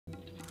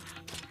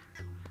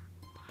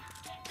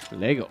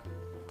Lego.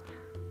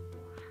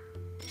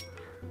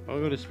 I'll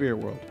go to Spirit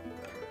World.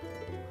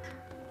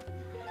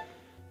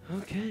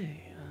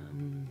 Okay.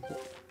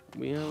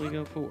 We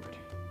go forward.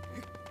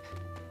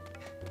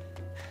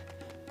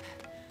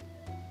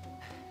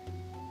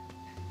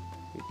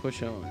 We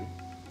push on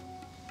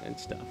and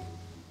stuff.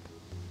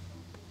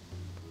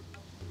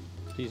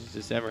 Jesus, does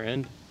this ever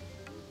end?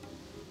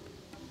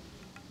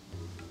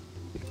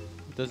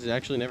 Does it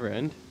actually never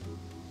end?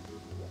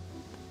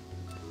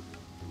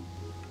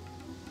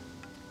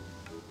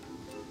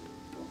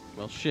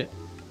 Well, shit.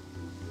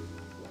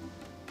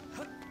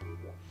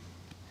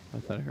 I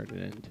thought I heard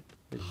it end.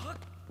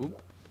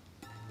 Oop.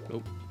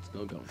 Nope,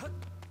 still going.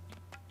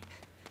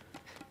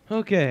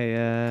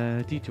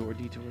 Okay, detour.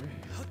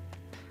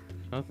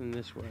 Nothing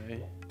this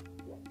way.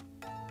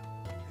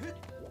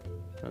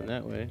 Not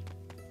that way.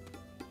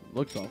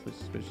 Looks awfully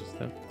suspicious,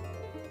 though.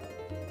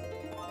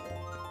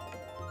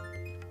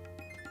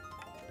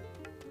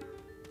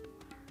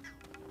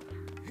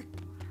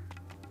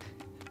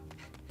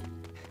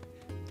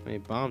 Hey,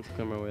 bombs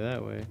come my way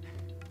that way.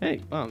 Hey,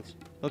 bombs.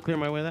 They'll clear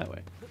my way that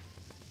way.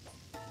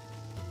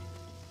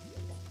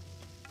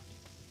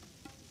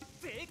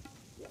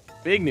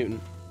 Big Newton.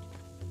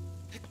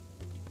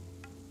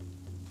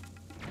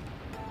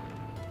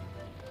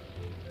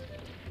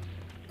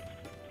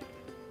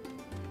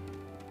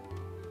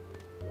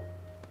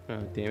 Oh,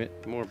 damn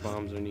it. More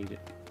bombs are needed.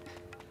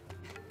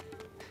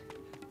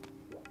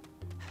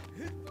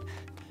 I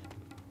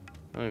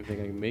don't even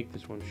think I can make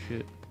this one.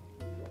 Shit.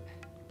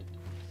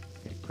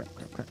 Okay, crap.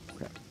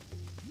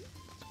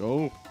 Let's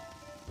go.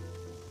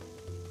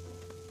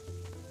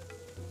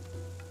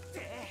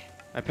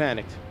 I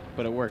panicked,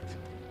 but it worked.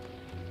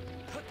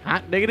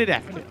 Hot diggity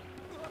daffodil.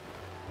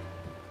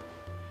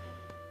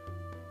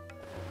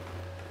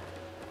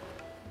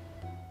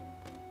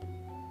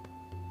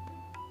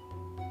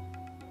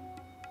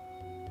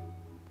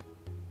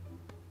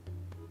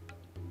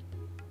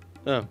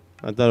 Oh,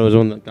 I thought it was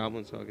one of the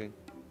goblins talking.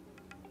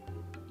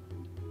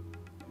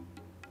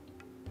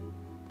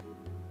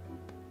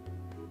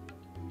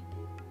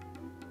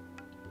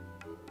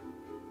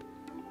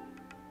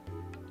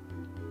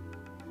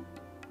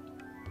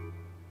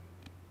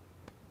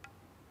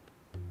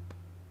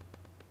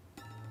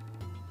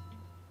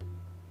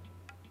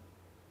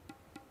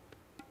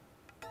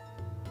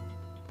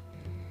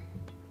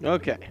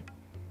 Okay.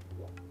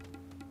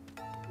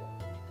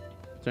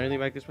 Is there anything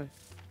back this way?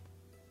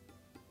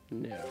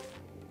 No.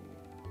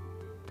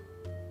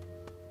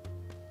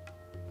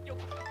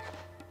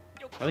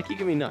 I think you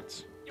give me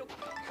nuts.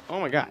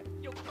 Oh my god.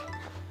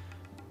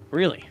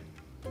 Really?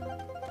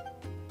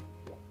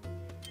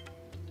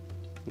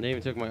 They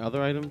even took my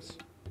other items?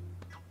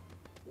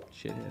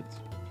 Shitheads.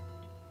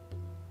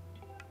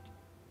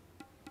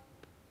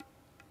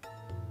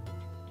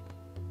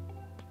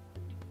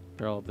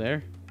 They're all up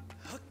there?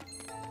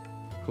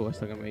 Cool, I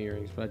still got my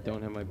earrings, but I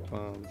don't have my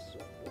bombs.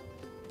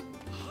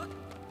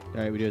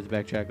 Alright, we do the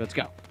backtrack. Let's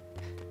go.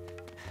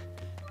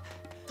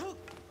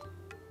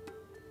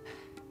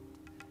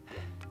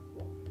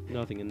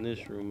 Nothing in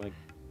this room, I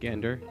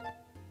gander.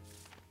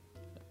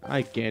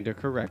 I gander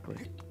correctly.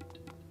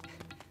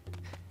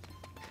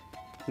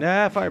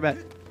 Nah, fire bat.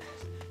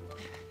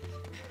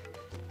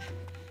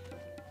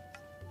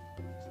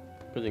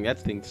 I think that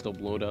thing's still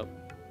blown up.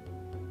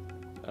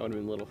 That would have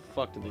been a little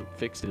fucked if they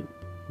fixed it.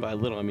 By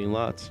little, I mean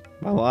lots.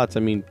 By lots, I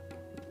mean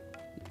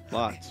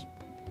lots.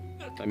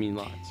 I mean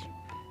lots.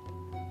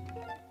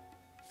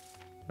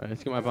 Alright,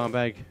 let's get my bomb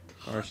bag,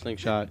 or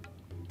slingshot.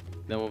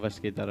 Then we'll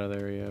investigate that other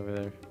area over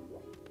there.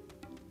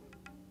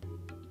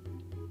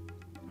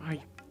 Are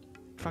you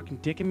fucking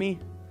dicking me?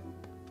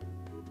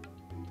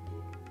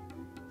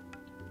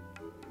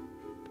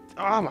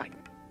 Oh my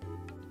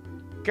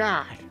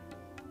god.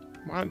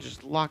 Why don't you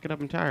just lock it up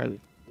entirely?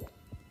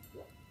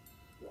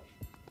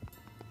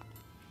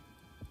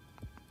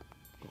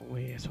 Go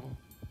away, asshole.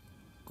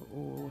 Go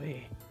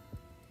away.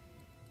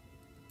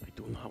 I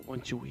do not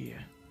want you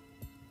here.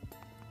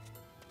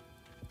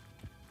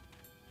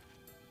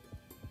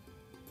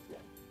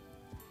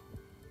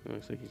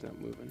 Looks like he's not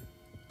moving.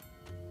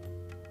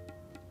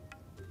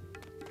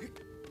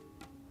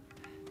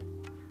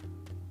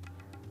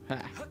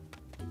 Ha.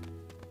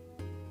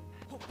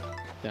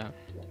 Down.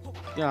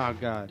 Oh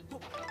god.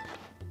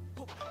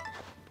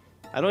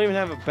 I don't even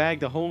have a bag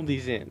to hold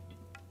these in.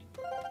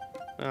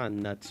 Ah,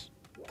 nuts.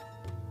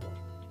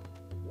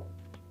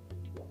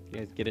 You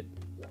guys get it?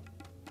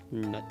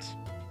 Nuts.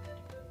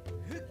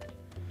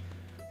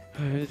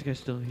 Alright, this guy's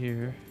still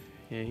here.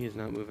 Yeah, he is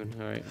not moving.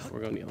 Alright, we're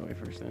going the other way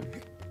first then.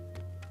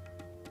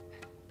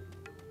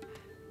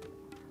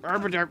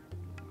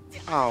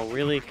 Oh,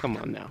 really? Come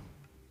on now.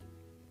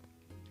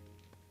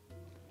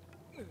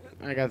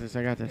 I got this,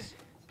 I got this.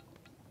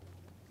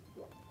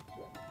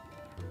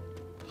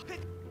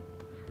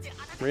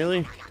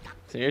 Really?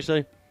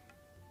 Seriously?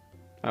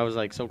 I was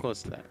like so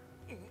close to that.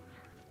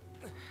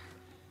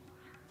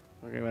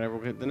 Okay, whatever,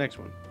 we'll get the next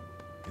one.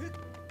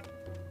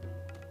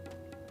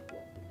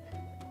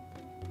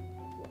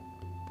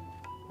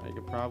 I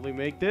could probably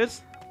make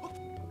this.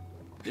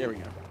 There we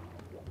go.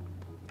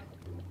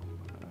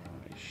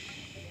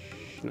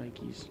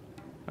 Nikes.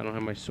 I don't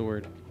have my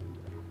sword.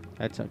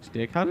 That sucks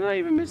dick. How did I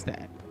even miss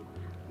that?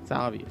 It's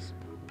obvious.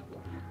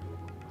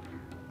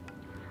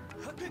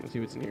 Let's see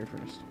what's in here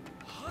first.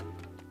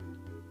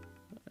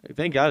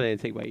 Thank God I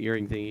didn't take my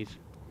earring thingies.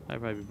 I'd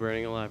probably be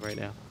burning alive right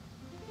now.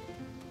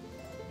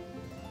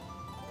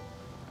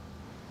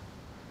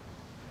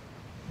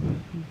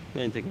 I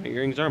didn't take my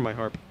earrings or my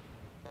harp.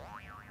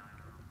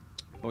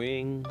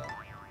 Boing.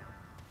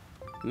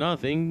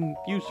 Nothing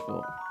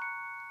useful.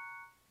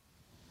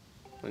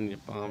 I need a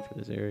bomb for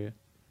this area.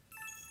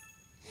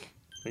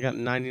 I got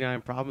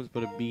 99 problems,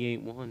 but a B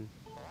ain't one.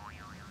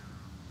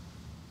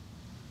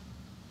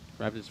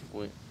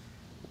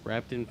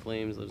 Wrapped in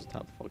flames lives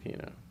atop the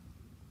volcano.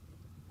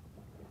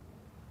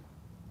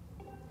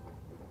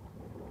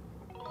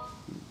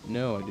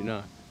 No, I do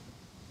not.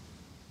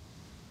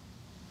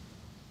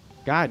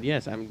 God,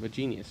 yes, I'm a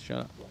genius. Shut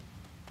up.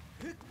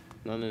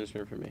 Nothing in this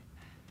room for me.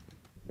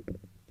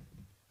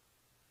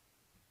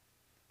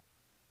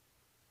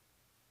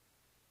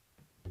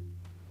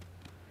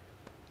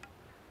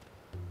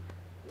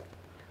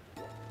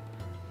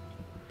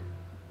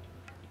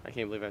 I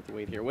can't believe I have to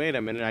wait here. Wait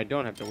a minute, I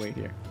don't have to wait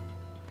here.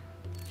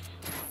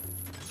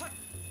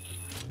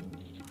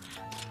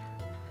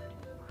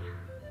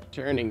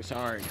 Turning's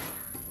hard.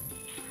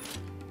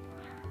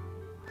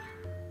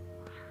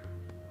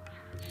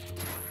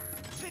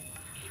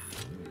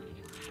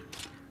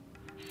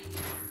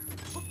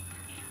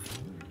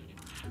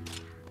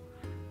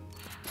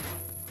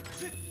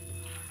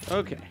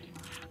 Okay.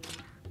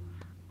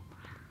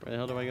 Where the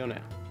hell do I go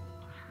now?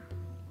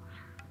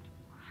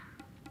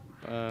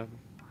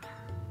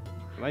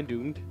 Am I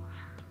doomed?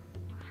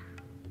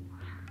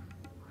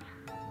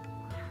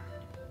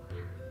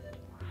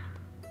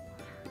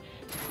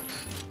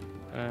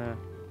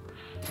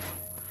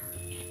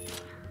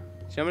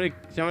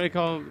 Somebody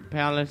call the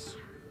palace.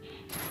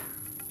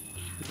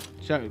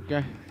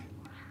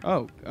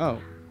 Oh.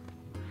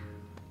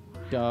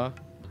 Duh.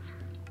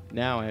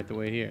 Now I have to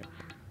wait here.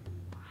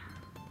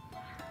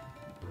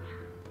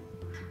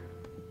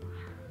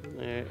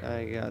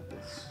 I got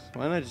this.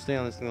 Why not just stay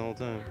on this thing the whole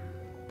time?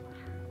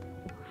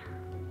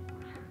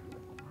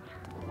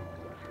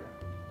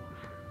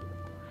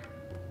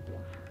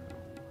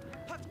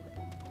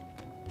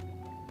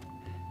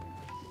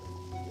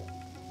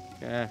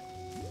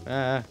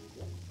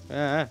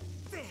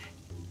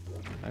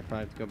 I probably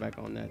have to go back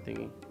on that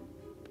thingy.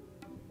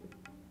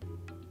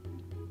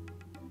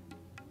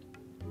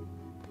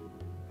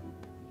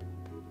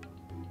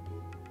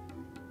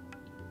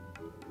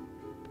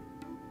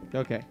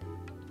 Okay.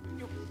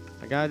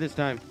 I got it this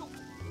time.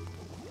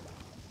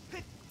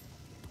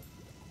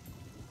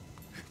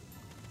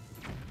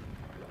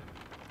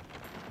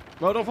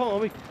 Well, don't follow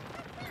me.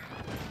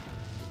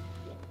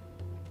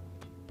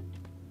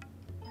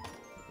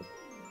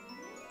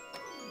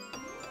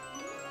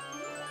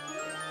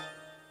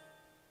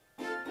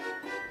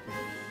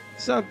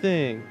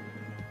 Something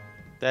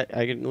that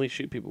I can at least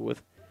shoot people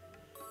with.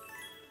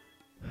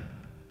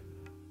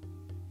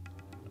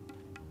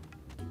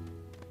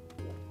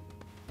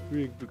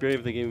 It'd be great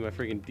if they gave me my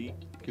freaking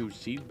DQ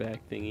seed bag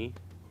thingy.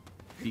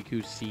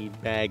 DQ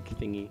seed bag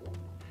thingy.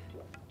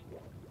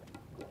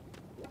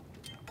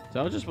 So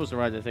I was just supposed to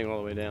ride that thing all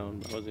the way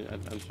down.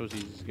 I'm supposed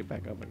to just get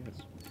back up, I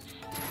guess.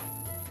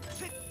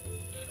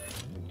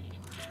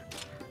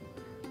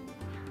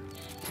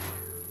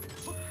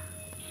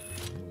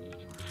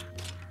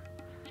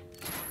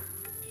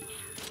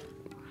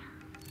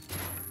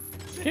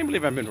 I can't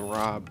believe I've been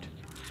robbed.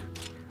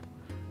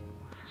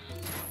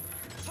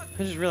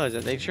 I just realized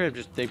that they should have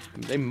just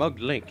they mugged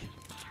Link.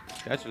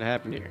 That's what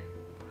happened here.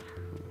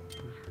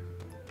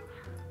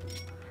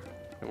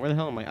 And where the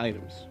hell are my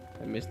items?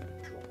 I missed them.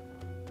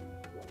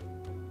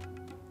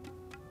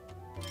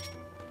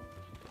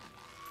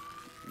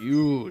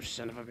 You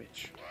son of a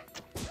bitch.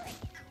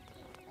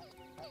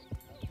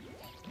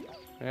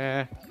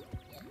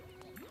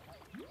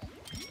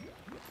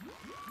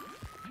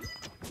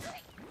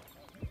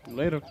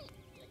 Later.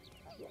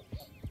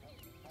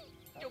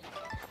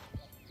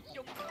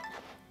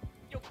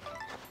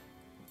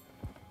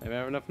 I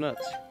have enough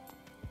nuts.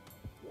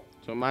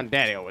 So my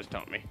daddy always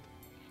taught me.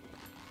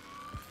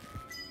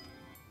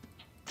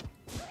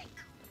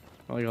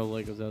 I like how the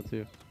light goes out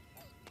too.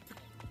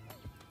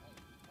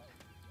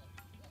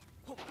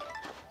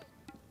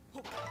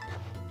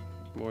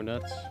 More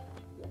nuts.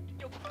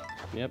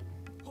 Yep.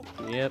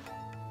 Yep.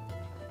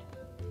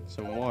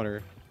 Some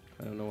water.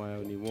 I don't know why I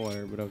would need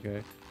water, but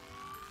okay.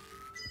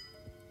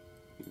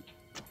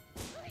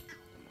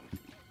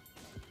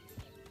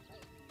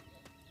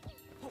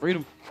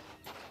 Freedom.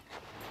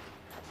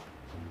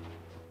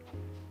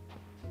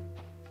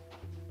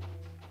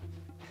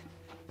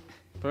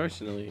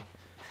 Personally,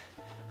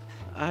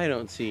 I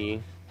don't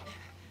see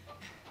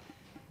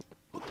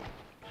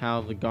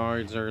how the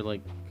guards are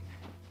like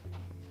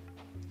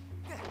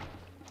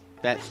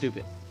that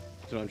stupid.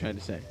 That's what I'm trying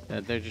to say.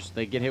 That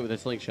they get hit with a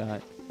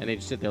slingshot and they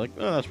just sit there like,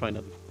 oh, that's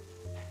probably nothing.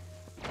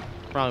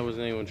 Probably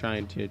wasn't anyone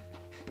trying to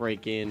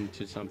break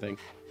into something.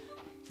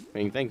 I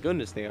mean, thank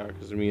goodness they are,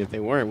 because I mean, if they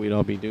weren't, we'd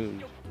all be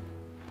doomed.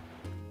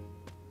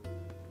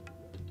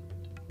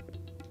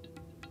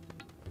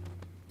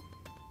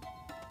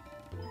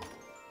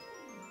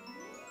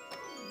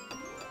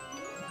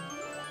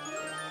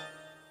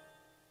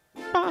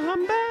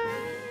 bomb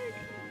bag.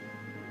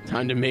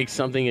 Time to make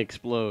something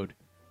explode.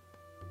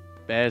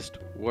 Best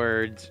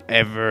words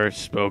ever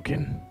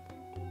spoken.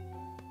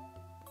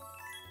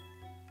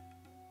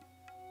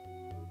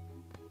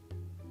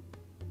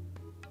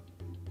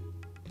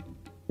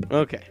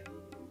 Okay.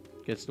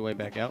 Gets the way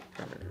back out.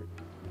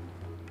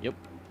 Yep.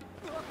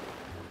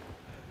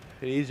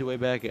 It is the way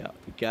back out.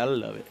 You gotta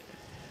love it.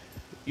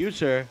 You,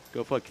 sir,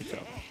 go fuck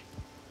yourself.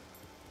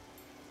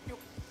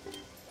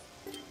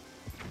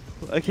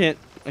 I can't,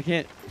 I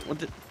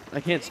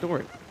can't store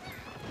it.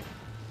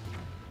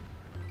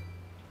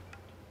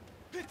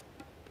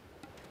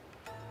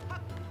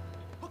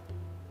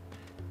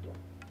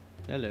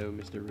 Hello,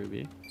 Mr.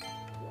 Ruby.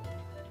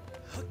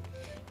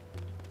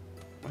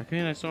 Why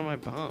can't I store my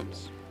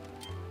bombs?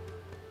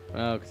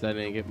 Oh, because I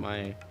didn't get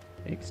my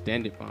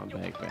extended bomb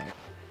bag back.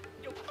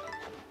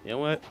 You know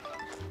what?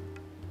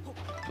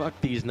 Fuck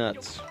these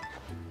nuts.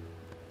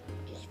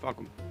 Just fuck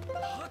them.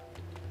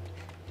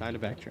 Time to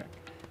backtrack.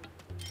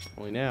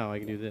 Only now I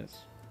can do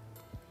this.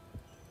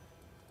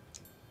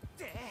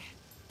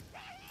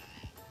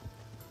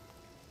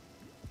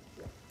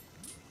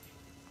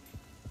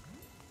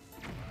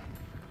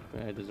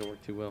 It doesn't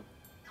work too well.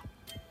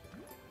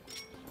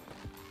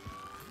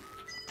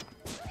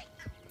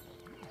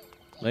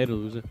 Later,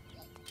 loser.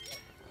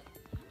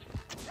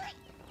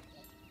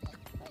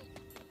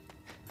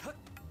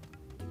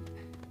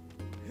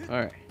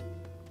 Alright.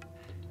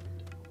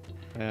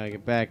 I gotta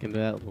get back into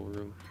that little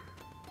room.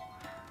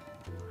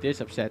 This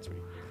upsets me.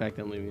 The fact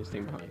that I'm leaving this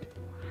thing behind.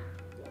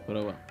 But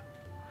oh well.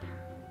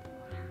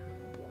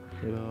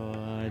 Come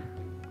on.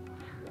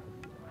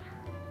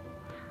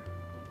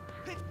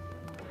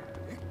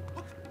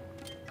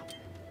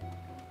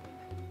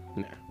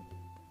 Nah.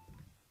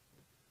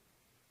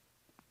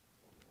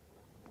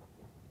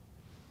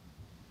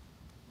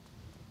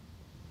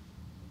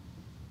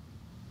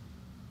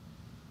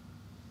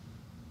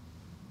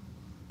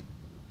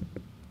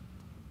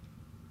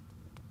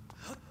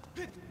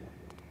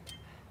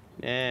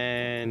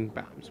 And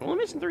bombs. Well, I'm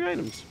missing 3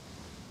 items.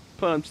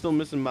 But I'm still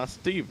missing my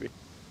Stevie.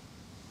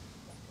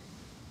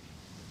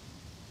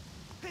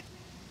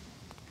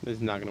 This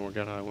is not going to work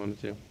out how I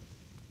wanted to.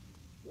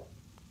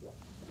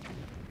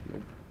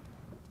 Nope.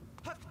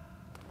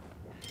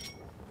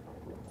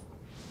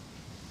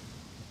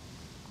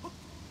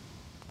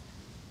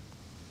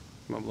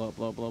 Come on, blow up,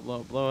 blow up, blow up, blow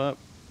up, blow up.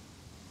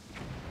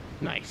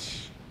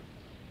 Nice.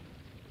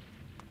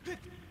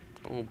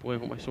 Oh boy, I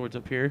hope my sword's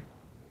up here.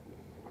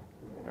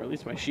 Or at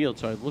least my shield,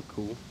 so I look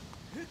cool.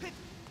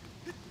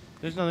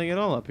 There's nothing at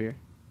all up here.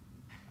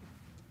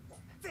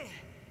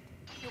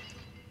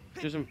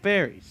 There's some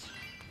fairies.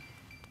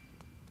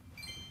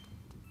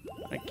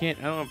 I don't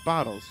have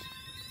bottles.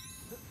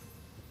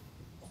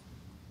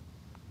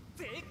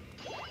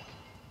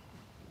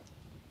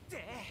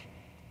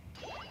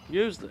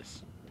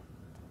 Useless.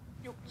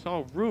 It's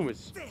all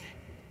rumors.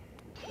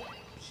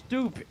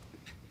 Stupid.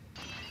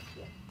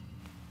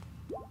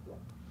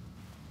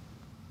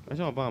 I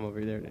saw a bomb over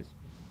here. There it is.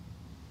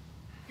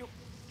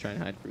 Trying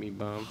to hide from me,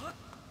 bomb.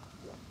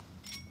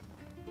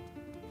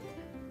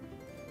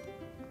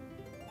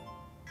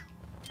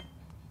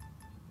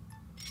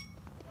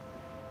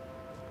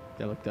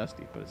 That looked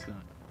dusty, but it's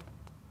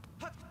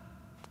not.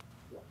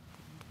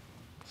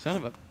 Son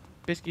of a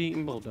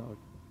biscuit-eating bulldog.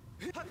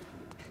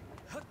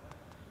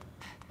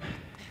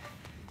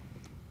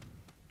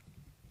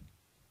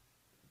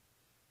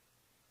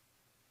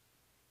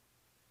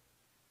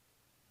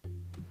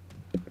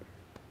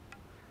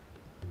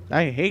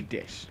 I hate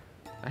this.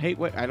 I hate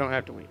wait. I don't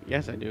have to wait.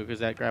 Yes, I do, because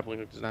that grappling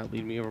hook does not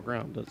lead me over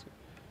ground, does it?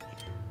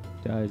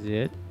 Does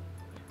it?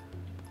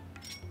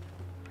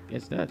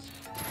 Yes, it does.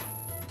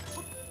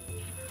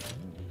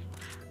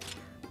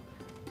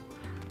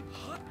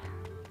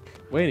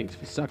 Waiting's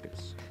for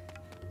suckers.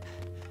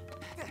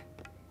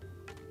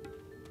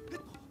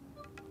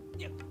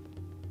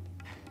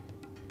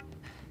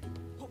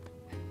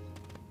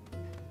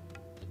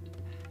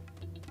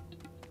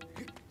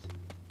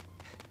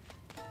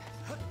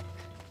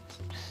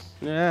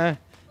 Nah.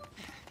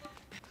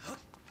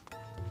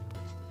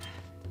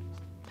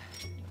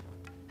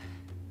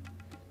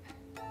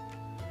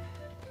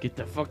 Get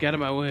the fuck out of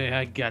my way.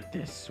 I got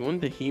this.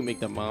 Wouldn't the heat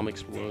make the bomb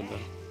explode, though?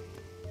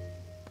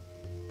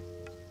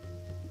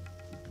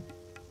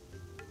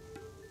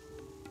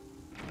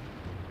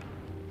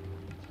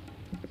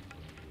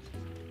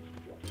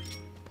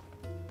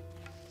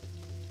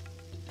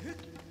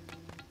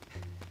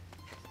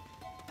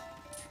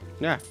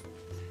 Nah.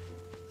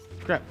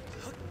 Crap.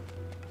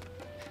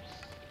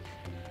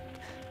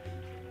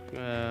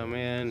 Oh,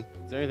 man.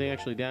 Is there anything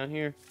actually down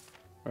here?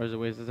 Or is it a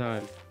waste of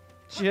time?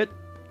 Shit!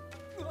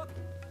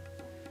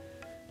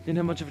 Didn't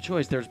have much of a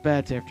choice. There's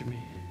bats after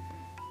me.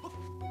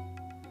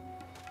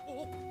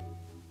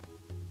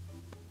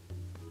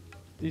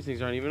 These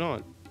things aren't even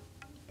on.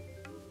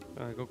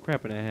 Alright, go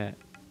crap in a hat.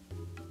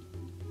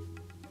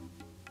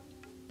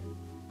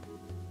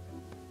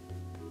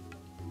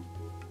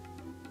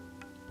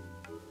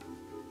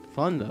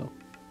 Fun, though.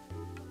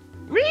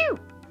 Woo!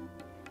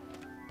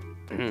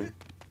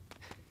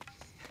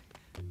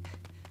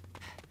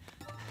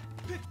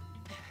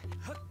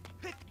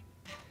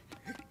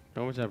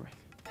 How much that breath?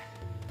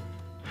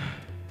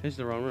 This is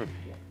the wrong room.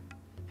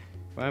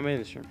 Why am I in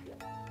this room?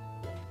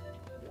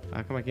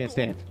 How come I can't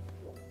stand?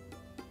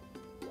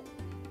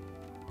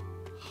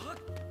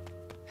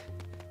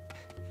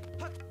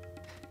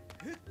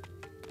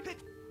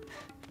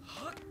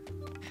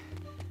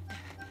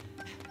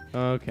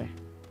 Okay.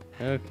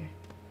 Okay.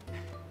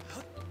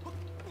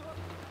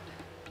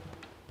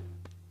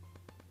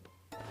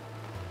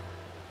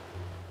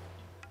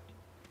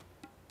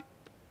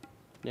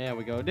 Yeah,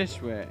 we go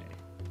this way.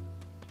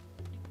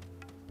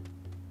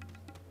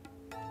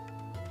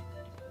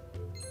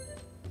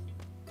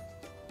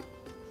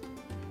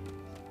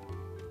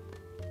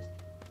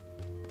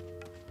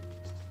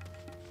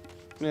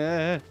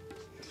 Yeah,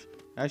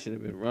 I should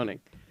have been running.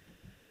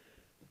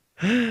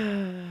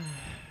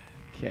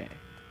 Okay.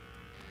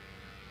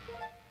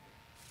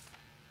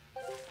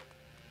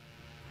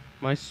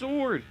 My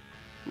sword!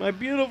 My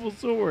beautiful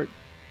sword!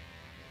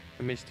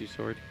 I missed you,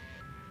 sword.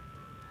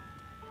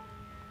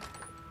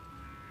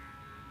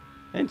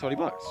 And 20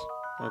 bucks.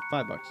 Or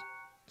 5 bucks.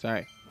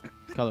 Sorry.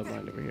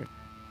 Colorblind over here.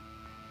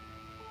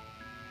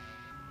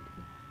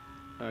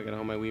 Oh, I gotta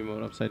hold my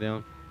Wiimote upside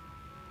down.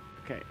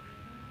 Okay.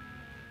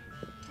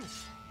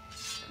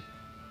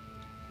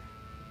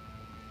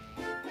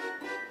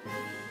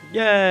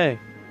 Yay!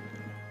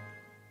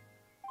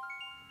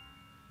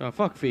 Oh,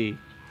 fuck Fee.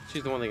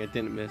 She's the one thing I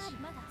didn't miss.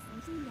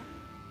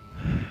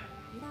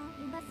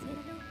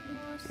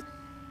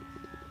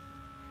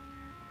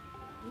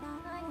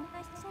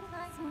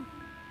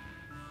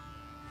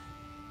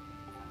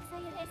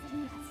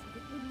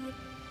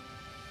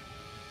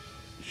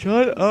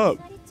 Shut up!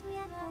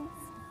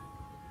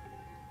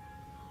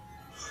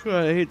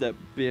 God, I hate that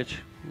bitch.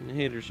 I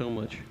hate her so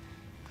much.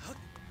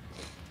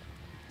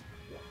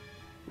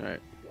 Alright,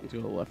 let's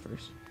go to the left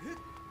first.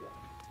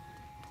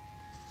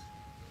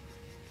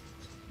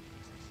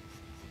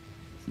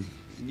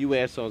 You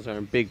assholes are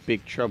in big,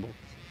 big trouble.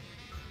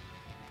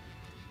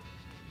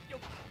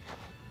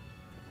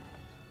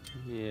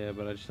 Yeah,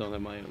 but I just don't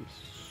have my items,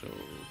 so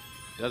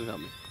it doesn't help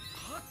me.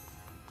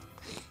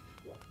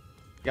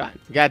 Come on,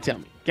 you gotta tell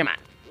me. Come on.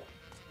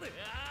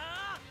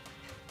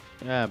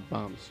 Ah,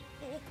 bombs.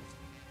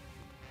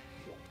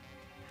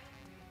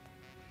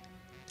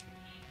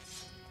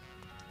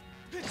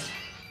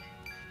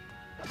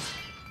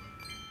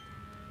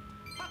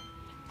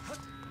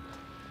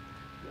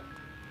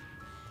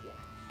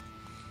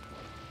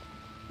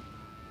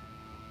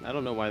 I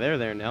don't know why they're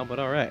there now, but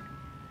alright.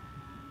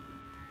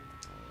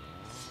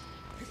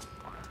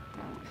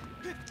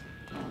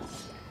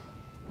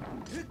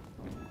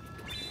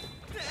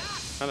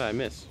 How did I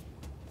miss?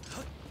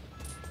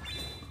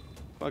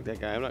 Fuck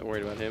that guy, I'm not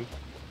worried about him.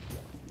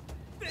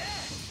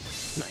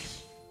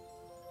 Nice.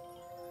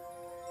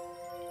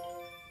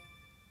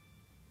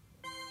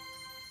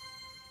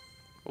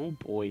 Oh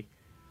boy.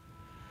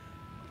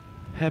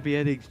 Happy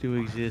endings do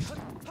exist.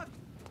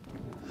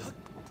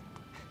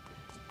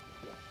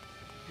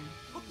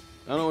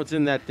 I don't know what's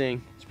in that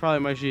thing. It's probably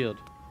my shield,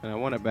 and I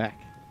want it back.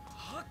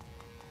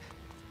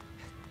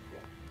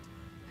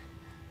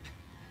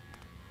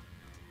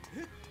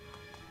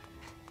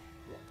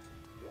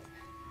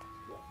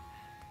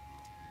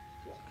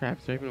 Crap,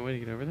 is there even a way to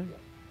get over there?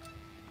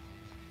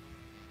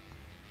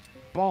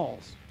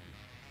 Balls.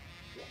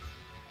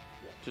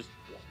 Just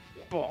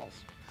balls.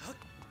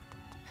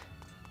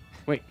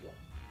 Wait,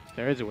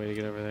 there is a way to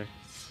get over there.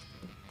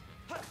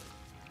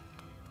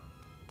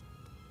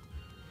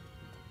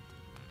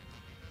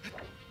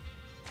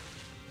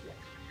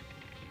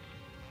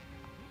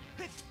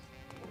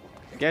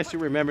 Guess you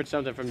remembered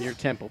something from your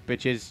temple,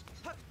 bitches.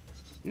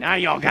 Now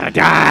y'all gotta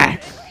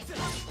die!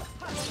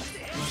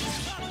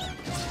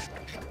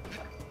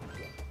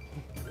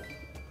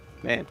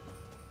 Man,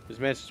 this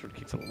Master Sword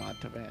kicks a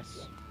lot of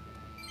ass.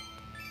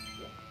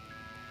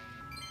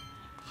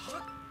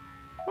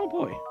 Oh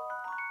boy.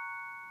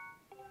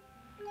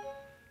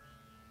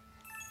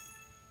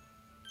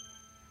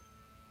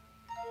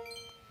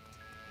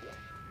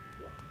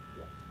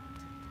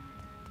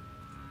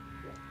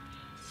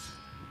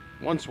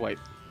 One swipe.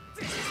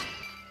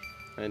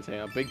 I didn't say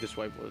how big the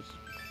swipe was.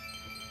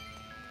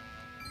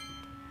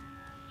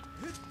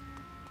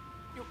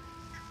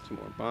 Some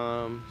more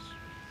bombs.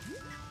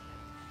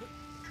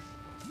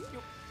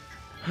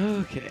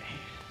 Okay.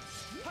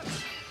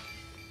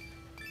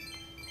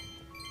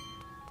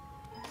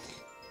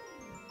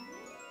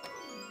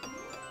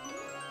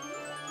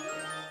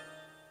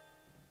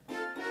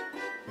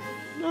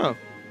 No.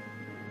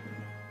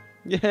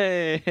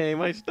 Yay,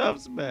 my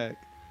stuff's back.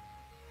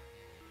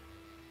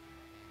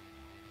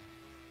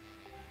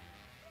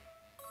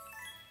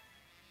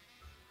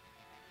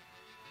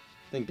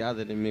 Thank God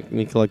they didn't make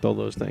me collect all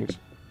those things.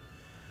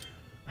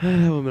 That would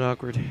have been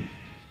awkward.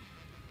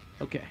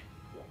 Okay.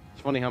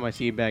 It's funny how my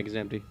seed bag is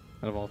empty.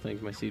 Out of all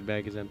things, my seed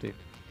bag is empty.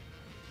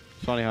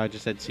 It's funny how I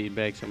just said seed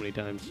bag so many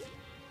times.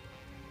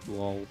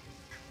 Lol.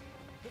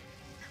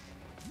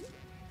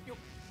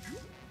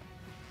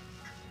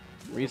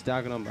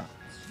 Restocking on bombs.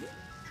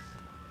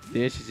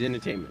 This is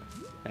entertainment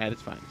at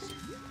its finest.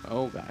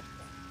 Oh God.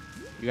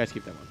 You guys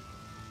keep that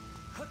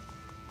one.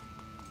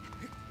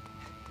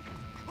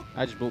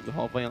 I just blew up the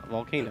whole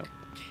volcano.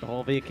 The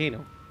whole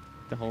volcano.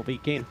 The whole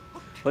volcano.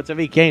 What's a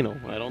volcano?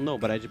 I don't know,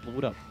 but I just blew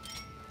it up.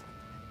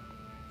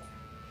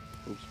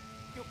 Oops.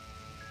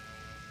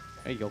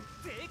 There you go.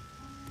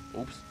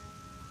 Oops.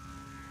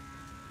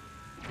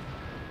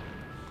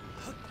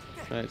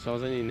 Alright, so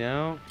all I need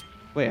now...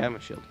 Wait, I have my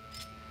shield.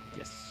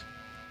 Yes.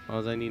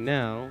 All I need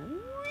now...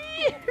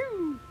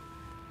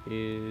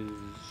 is...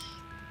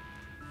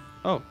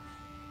 Oh.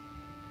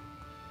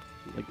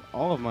 Like,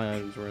 all of my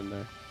items were in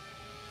there.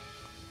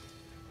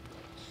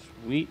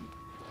 Sweet.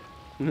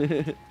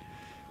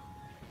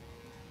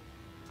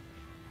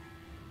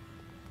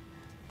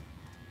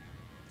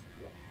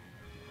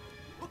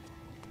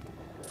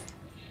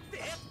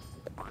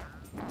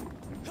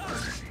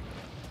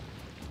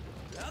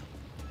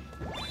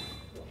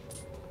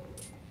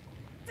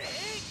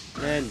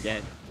 And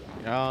dead.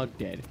 You're all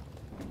dead.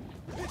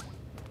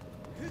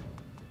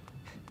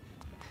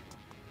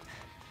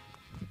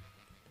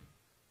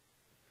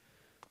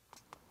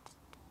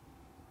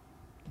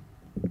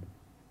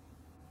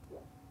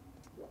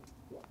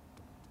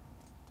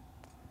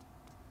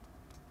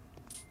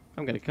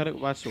 I'm gonna cut it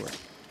with my sword.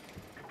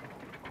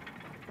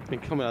 It's been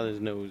coming out of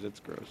his nose. That's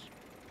gross.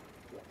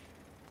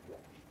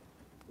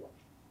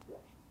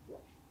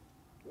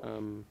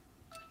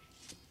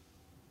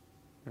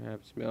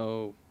 Perhaps.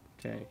 Oh,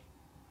 okay.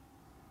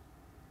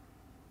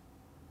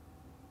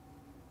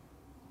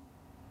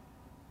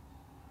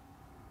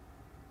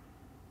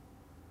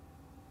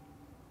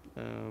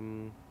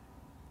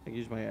 I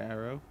use my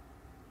arrow,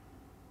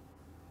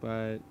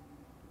 but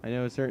I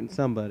know a certain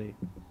somebody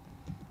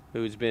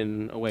who's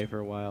been away for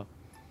a while.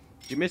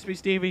 Did you miss me,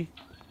 Stevie?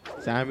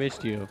 'Cause I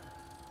missed you.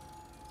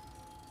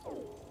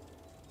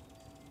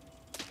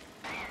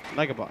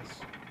 Like a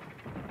boss.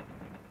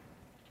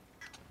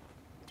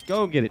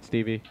 Go get it,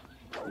 Stevie.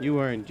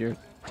 You earned your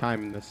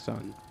time in the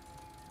sun.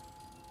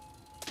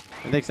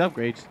 And thanks to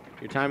upgrades,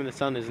 your time in the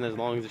sun isn't as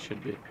long as it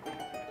should be.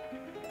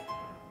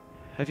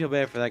 I feel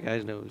bad for that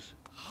guy's nose.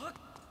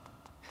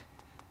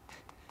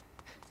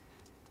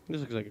 This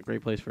looks like a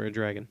great place for a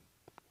dragon.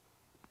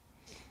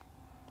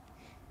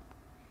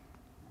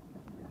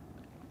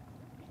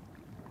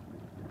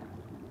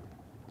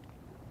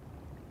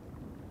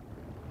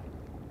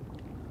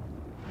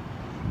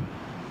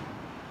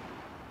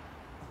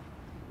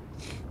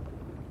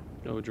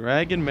 No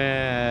dragon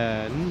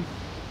man.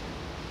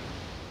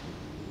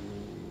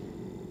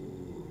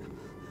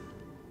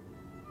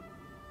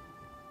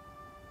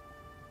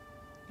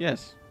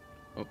 Yes.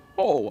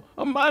 Oh,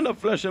 a man of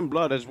flesh and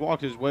blood has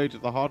walked his way to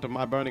the heart of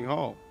my burning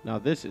hall. Now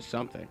this is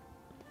something.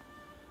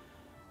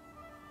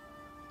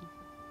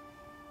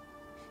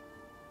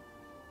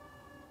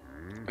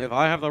 If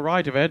I have the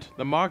right of it,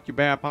 the mark you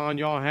bear upon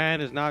your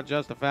hand is not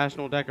just a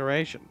fashionable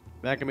decoration.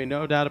 There can be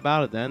no doubt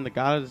about it then. The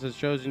goddess has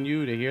chosen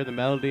you to hear the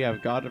melody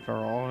I've guarded for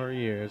all her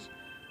years.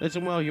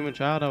 Listen well, human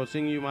child. I will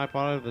sing you my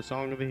part of the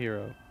song of the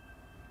hero.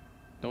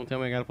 Don't tell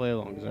me I gotta play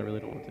along, because I really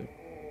don't want to.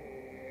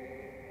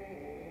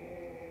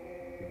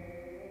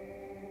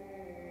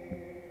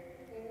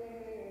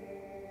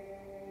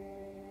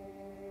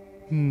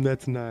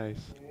 That's nice.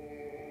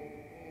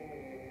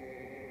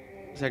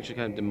 It's actually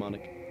kind of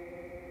demonic.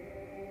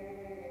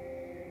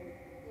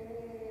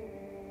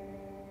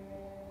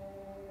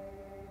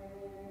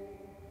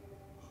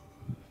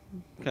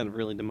 Kind of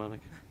really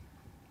demonic.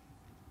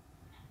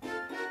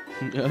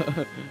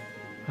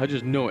 I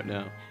just know it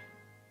now.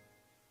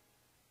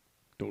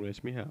 Don't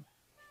ask me how.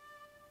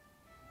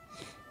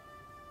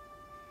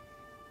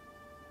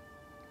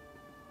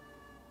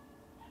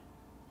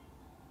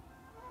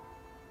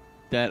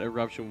 That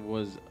eruption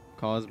was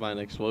caused by an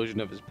explosion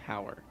of his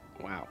power.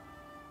 Wow.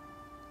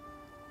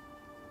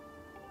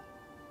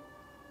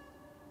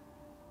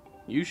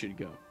 You should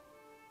go.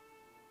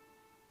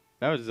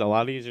 That was a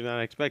lot easier than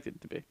I expected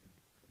it to be.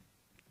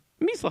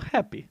 Me so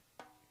happy.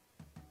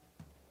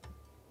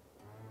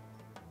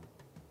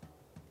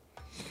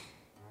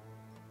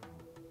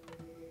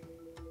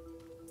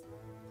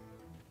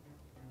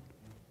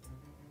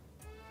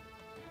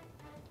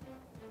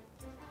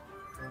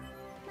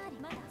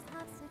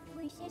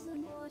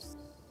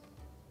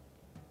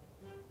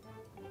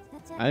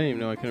 I didn't even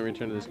know I couldn't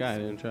return to this guy. I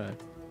didn't try.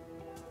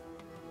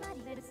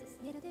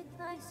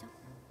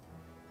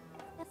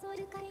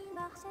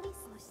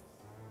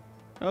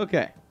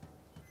 Okay.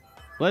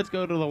 Let's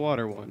go to the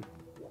water one.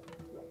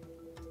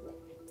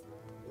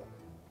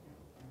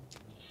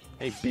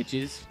 Hey,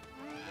 bitches.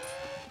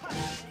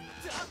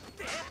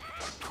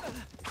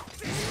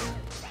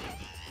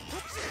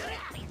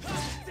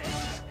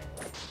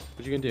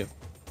 What you gonna do?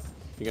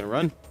 You gonna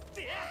run?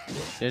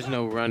 There's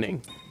no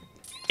running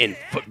in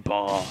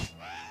football.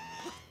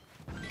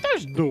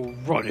 There's no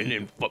running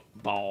in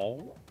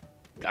football.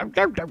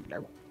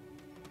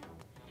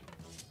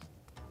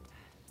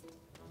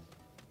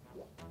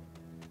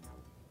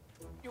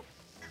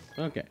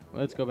 Okay,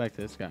 let's go back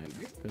to this guy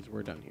because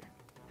we're done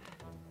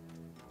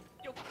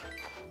here.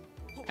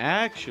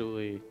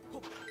 Actually,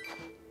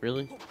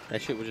 really?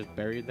 That shit was just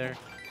buried there?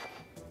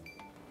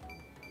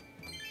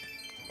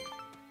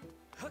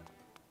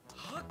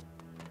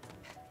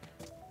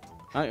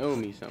 I owe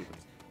me something.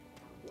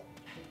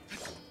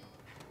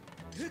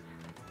 You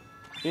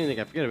didn't think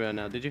I forget about it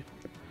now, did you?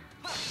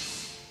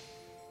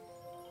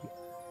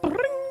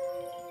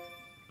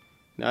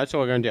 Now that's what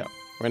we're gonna do.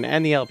 We're gonna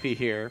end the LP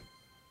here.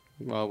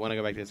 Well, when I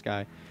go back to this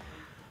guy.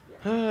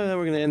 Then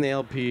we're gonna end the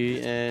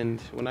LP,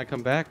 and when I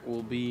come back,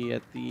 we'll be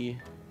at the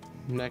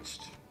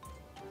next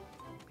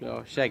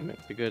segment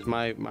because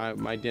my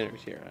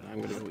dinner's here, and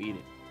I'm gonna go eat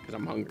it because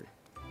I'm hungry.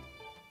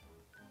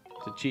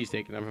 It's a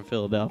cheesesteak, and I'm from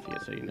Philadelphia,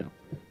 so you know.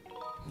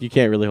 You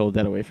can't really hold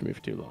that away from me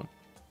for too long.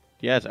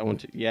 Yes, I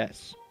want to.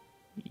 Yes.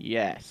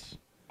 Yes.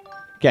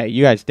 Okay,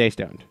 you guys stay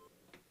stoned.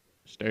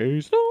 Stay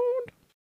stoned.